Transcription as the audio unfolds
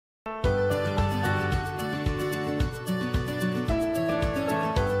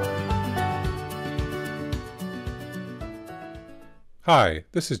Hi,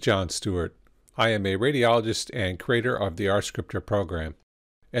 this is John Stewart. I am a radiologist and creator of the rScriptor program.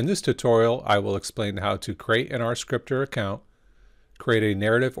 In this tutorial, I will explain how to create an rScriptor account, create a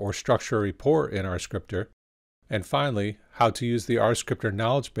narrative or structure report in rScriptor, and finally, how to use the rScriptor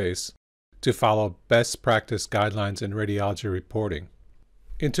knowledge base to follow best practice guidelines in radiology reporting.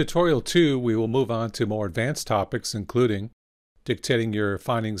 In tutorial 2, we will move on to more advanced topics including dictating your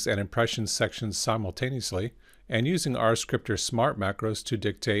findings and impressions sections simultaneously, and using rScriptor SmartMacros to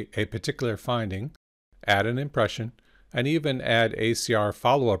dictate a particular finding, add an impression, and even add ACR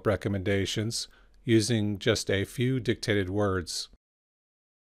follow-up recommendations using just a few dictated words.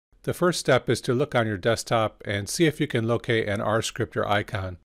 The first step is to look on your desktop and see if you can locate an rScriptor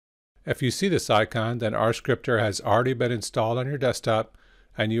icon. If you see this icon, then rScriptor has already been installed on your desktop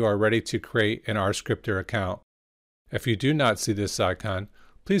and you are ready to create an rScriptor account. If you do not see this icon,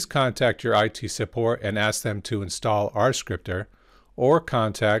 please contact your IT support and ask them to install rScriptor, or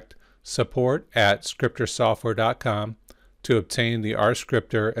contact support@scriptorsoftware.com to obtain the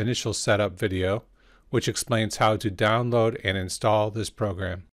rScriptor initial setup video, which explains how to download and install this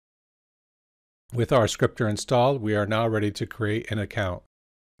program. With rScriptor installed, we are now ready to create an account.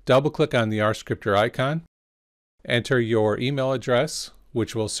 Double-click on the rScriptor icon, enter your email address,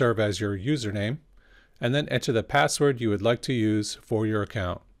 which will serve as your username, and then enter the password you would like to use for your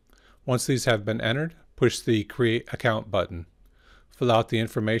account. Once these have been entered, push the Create Account button. Fill out the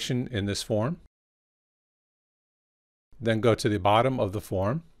information in this form. Then go to the bottom of the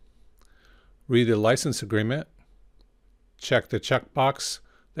form. Read the license agreement. Check the checkbox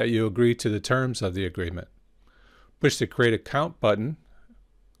that you agree to the terms of the agreement. Push the Create Account button,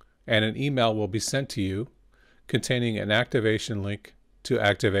 and an email will be sent to you containing an activation link to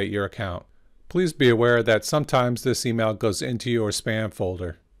activate your account. Please be aware that sometimes this email goes into your spam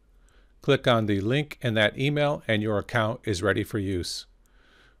folder. Click on the link in that email and your account is ready for use.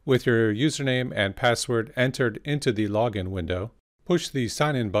 With your username and password entered into the login window, push the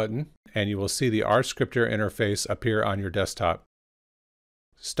Sign In button and you will see the rScriptor interface appear on your desktop.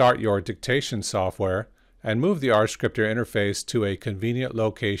 Start your dictation software and move the rScriptor interface to a convenient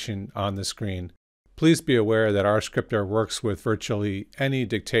location on the screen. Please be aware that rScriptor works with virtually any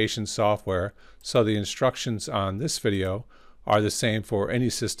dictation software, so the instructions on this video are the same for any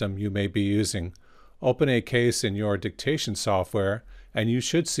system you may be using. Open a case in your dictation software and you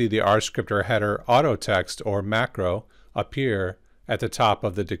should see the rScriptor header auto text or macro appear at the top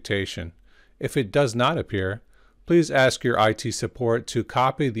of the dictation. If it does not appear, please ask your IT support to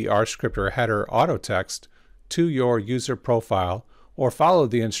copy the rScriptor header auto text to your user profile or follow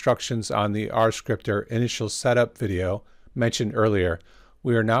the instructions on the rScriptor initial setup video mentioned earlier.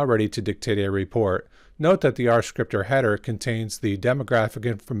 We are now ready to dictate a report. Note that the rScriptor header contains the demographic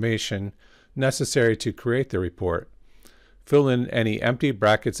information necessary to create the report. Fill in any empty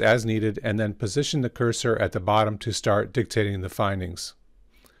brackets as needed and then position the cursor at the bottom to start dictating the findings.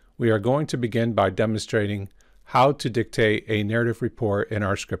 We are going to begin by demonstrating how to dictate a narrative report in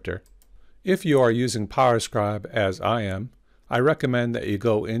rScriptor. If you are using PowerScribe, as I am, I recommend that you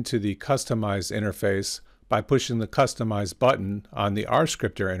go into the Customize interface by pushing the Customize button on the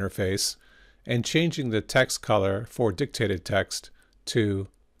rScriptor interface and changing the text color for dictated text to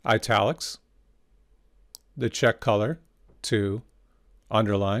italics, the check color to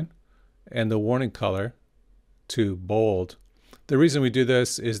underline, and the warning color to bold. The reason we do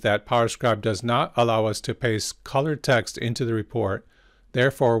this is that PowerScribe does not allow us to paste colored text into the report.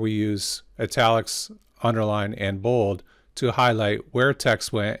 Therefore, we use italics, underline, and bold to highlight where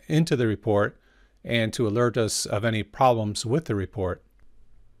text went into the report and to alert us of any problems with the report.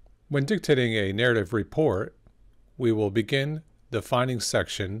 When dictating a narrative report, we will begin the findings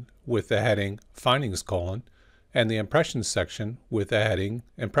section with the heading Findings: and the impressions section with the heading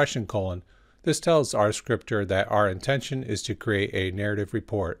Impression: This tells rScriptor that our intention is to create a narrative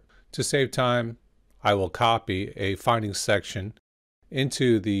report. To save time, I will copy a findings section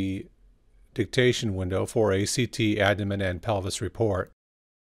into the dictation window for a CT, abdomen, and pelvis report.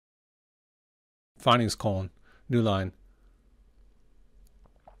 Findings: new line.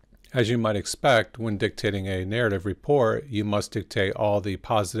 As you might expect, when dictating a narrative report, you must dictate all the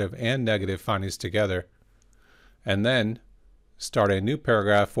positive and negative findings together, and then start a new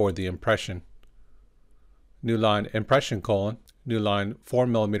paragraph for the impression. New line, impression: new line, 4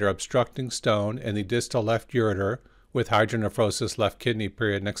 mm obstructing stone in the distal left ureter with hydronephrosis left kidney,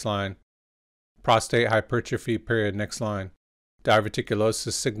 period, next line. Prostate hypertrophy, period, next line.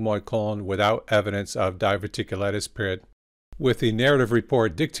 Diverticulosis sigmoid : without evidence of diverticulitis, period. With the narrative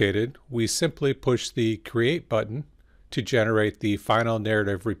report dictated, we simply push the Create button to generate the final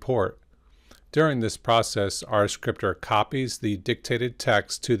narrative report. During this process, rScriptor copies the dictated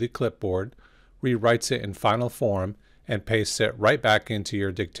text to the clipboard, rewrites it in final form, and pastes it right back into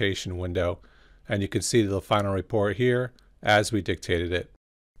your dictation window. And you can see the final report here as we dictated it.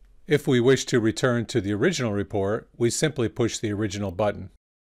 If we wish to return to the original report, we simply push the original button.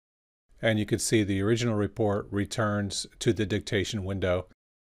 And you can see the original report returns to the dictation window.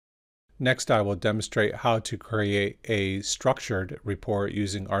 Next, I will demonstrate how to create a structured report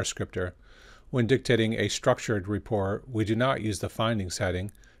using rScriptor. When dictating a structured report, we do not use the findings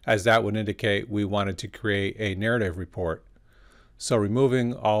heading, as that would indicate we wanted to create a narrative report. So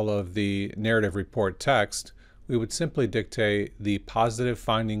removing all of the narrative report text, we would simply dictate the positive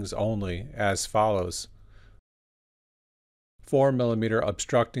findings only as follows. 4 mm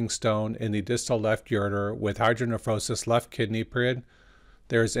obstructing stone in the distal left ureter with hydronephrosis left kidney period.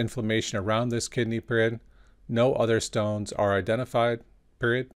 There is inflammation around this kidney period. No other stones are identified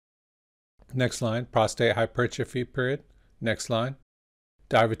period. Next line, prostate hypertrophy period. Next line,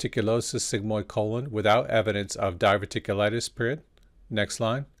 diverticulosis sigmoid colon without evidence of diverticulitis period. Next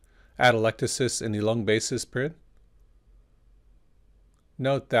line, atelectasis in the lung basis period.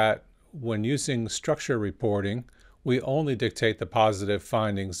 Note that when using structure reporting, we only dictate the positive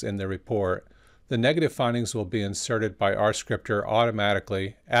findings in the report. The negative findings will be inserted by rScriptor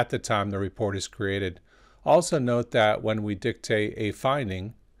automatically at the time the report is created. Also note that when we dictate a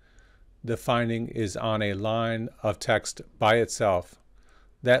finding, the finding is on a line of text by itself.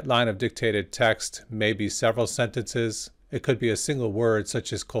 That line of dictated text may be several sentences. It could be a single word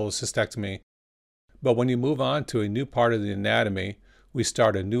such as cholecystectomy. But when you move on to a new part of the anatomy, we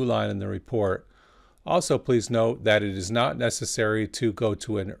start a new line in the report. Also, please note that it is not necessary to go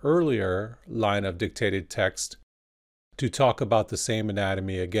to an earlier line of dictated text to talk about the same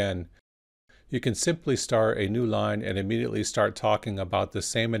anatomy again. You can simply start a new line and immediately start talking about the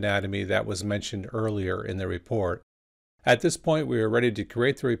same anatomy that was mentioned earlier in the report. At this point, we are ready to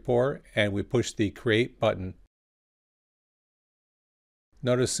create the report, and we push the Create button.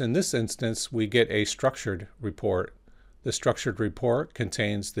 Notice in this instance, we get a structured report. The structured report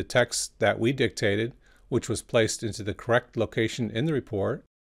contains the text that we dictated, which was placed into the correct location in the report,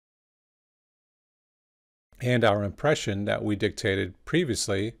 and our impression that we dictated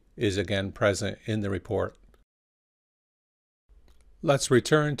previously is again present in the report. Let's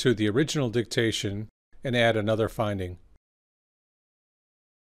return to the original dictation and add another finding.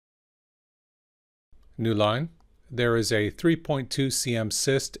 New line. There is a 3.2 cm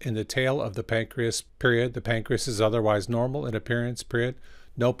cyst in the tail of the pancreas period. The pancreas is otherwise normal in appearance period.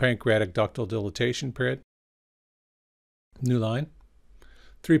 No pancreatic ductal dilatation period. New line.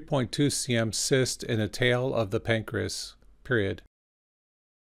 3.2 cm cyst in the tail of the pancreas period.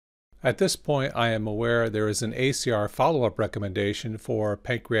 At this point, I am aware there is an ACR follow-up recommendation for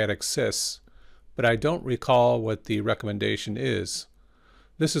pancreatic cysts, but I don't recall what the recommendation is.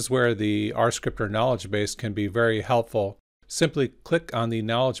 This is where the rScriptor knowledge base can be very helpful. Simply click on the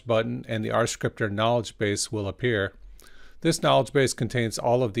knowledge button and the rScriptor knowledge base will appear. This knowledge base contains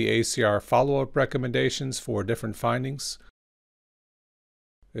all of the ACR follow-up recommendations for different findings.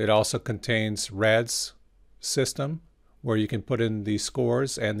 It also contains RADS system, where you can put in the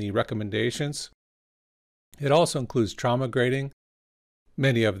scores and the recommendations. It also includes trauma grading,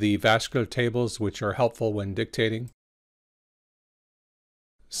 many of the vascular tables which are helpful when dictating,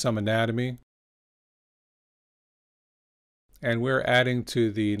 some anatomy, and we're adding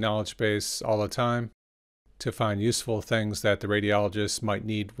to the knowledge base all the time to find useful things that the radiologist might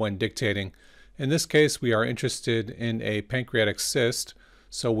need when dictating. In this case, we are interested in a pancreatic cyst,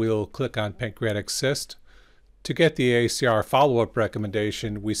 so we'll click on pancreatic cyst. To get the ACR follow-up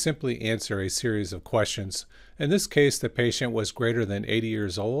recommendation, we simply answer a series of questions. In this case, the patient was greater than 80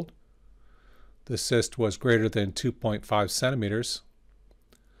 years old. The cyst was greater than 2.5 centimeters.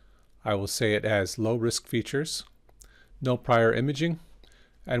 I will say it has low risk features, no prior imaging,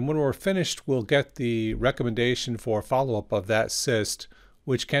 and when we're finished, we'll get the recommendation for follow-up of that cyst,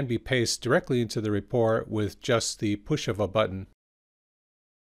 which can be pasted directly into the report with just the push of a button.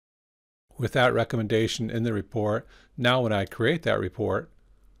 With that recommendation in the report, now when I create that report,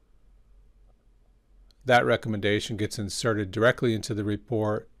 that recommendation gets inserted directly into the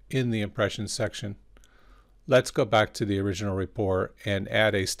report in the impression section. Let's go back to the original report and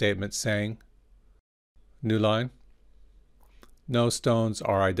add a statement saying, new line, no stones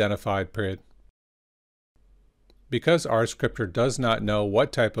are identified, period. Because rScriptor does not know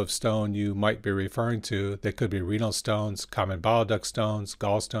what type of stone you might be referring to, they could be renal stones, common bile duct stones,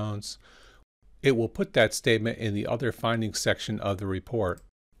 gallstones, it will put that statement in the other findings section of the report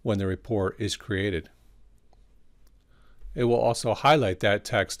when the report is created. It will also highlight that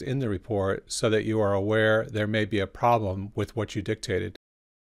text in the report so that you are aware there may be a problem with what you dictated.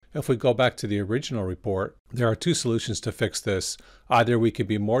 If we go back to the original report, there are two solutions to fix this. Either we can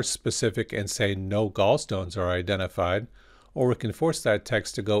be more specific and say no gallstones are identified, or we can force that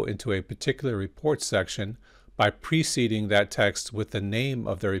text to go into a particular report section by preceding that text with the name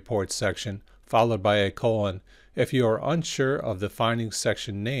of the report section followed by a colon. If you are unsure of the findings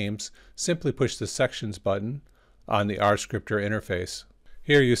section names, simply push the sections button on the rScriptor interface.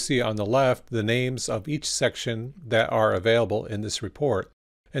 Here you see on the left the names of each section that are available in this report.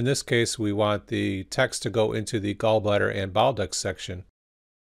 In this case, we want the text to go into the gallbladder and bile duct section.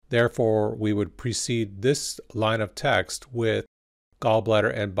 Therefore, we would precede this line of text with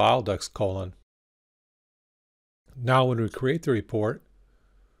gallbladder and bile ducts colon. Now when we create the report,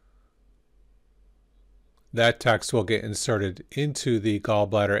 that text will get inserted into the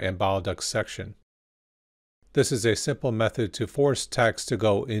gallbladder and bile duct section. This is a simple method to force text to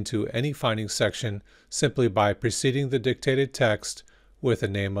go into any findings section simply by preceding the dictated text with the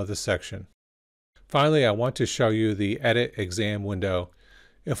name of the section. Finally, I want to show you the Edit Exam window.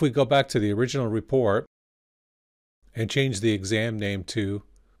 If we go back to the original report and change the exam name to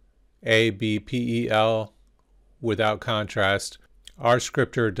ABPEL without contrast,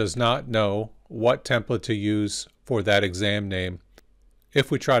 rScriptor does not know what template to use for that exam name. If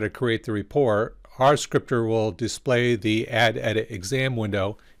we try to create the report, rScriptor will display the Add Edit Exam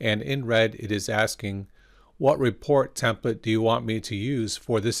window, and in red it is asking, what report template do you want me to use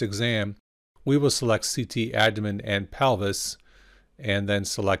for this exam? We will select CT abdomen and pelvis and then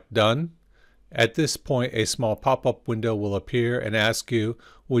select Done. At this point, a small pop-up window will appear and ask you,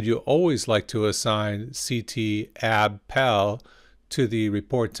 would you always like to assign CT ab pel to the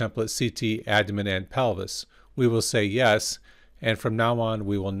report template CT abdomen and pelvis? We will say yes, and from now on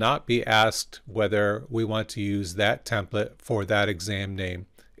we will not be asked whether we want to use that template for that exam name.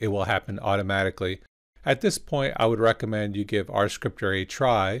 It will happen automatically. At this point, I would recommend you give rScriptor a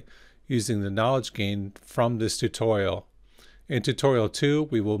try using the knowledge gained from this tutorial. In tutorial 2,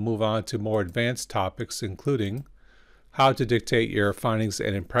 we will move on to more advanced topics, including how to dictate your findings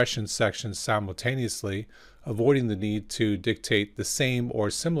and impressions sections simultaneously, avoiding the need to dictate the same or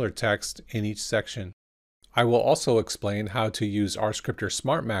similar text in each section. I will also explain how to use rScriptor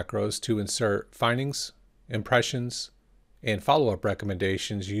SmartMacros to insert findings, impressions, and follow-up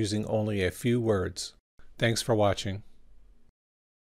recommendations using only a few words. Thanks for watching.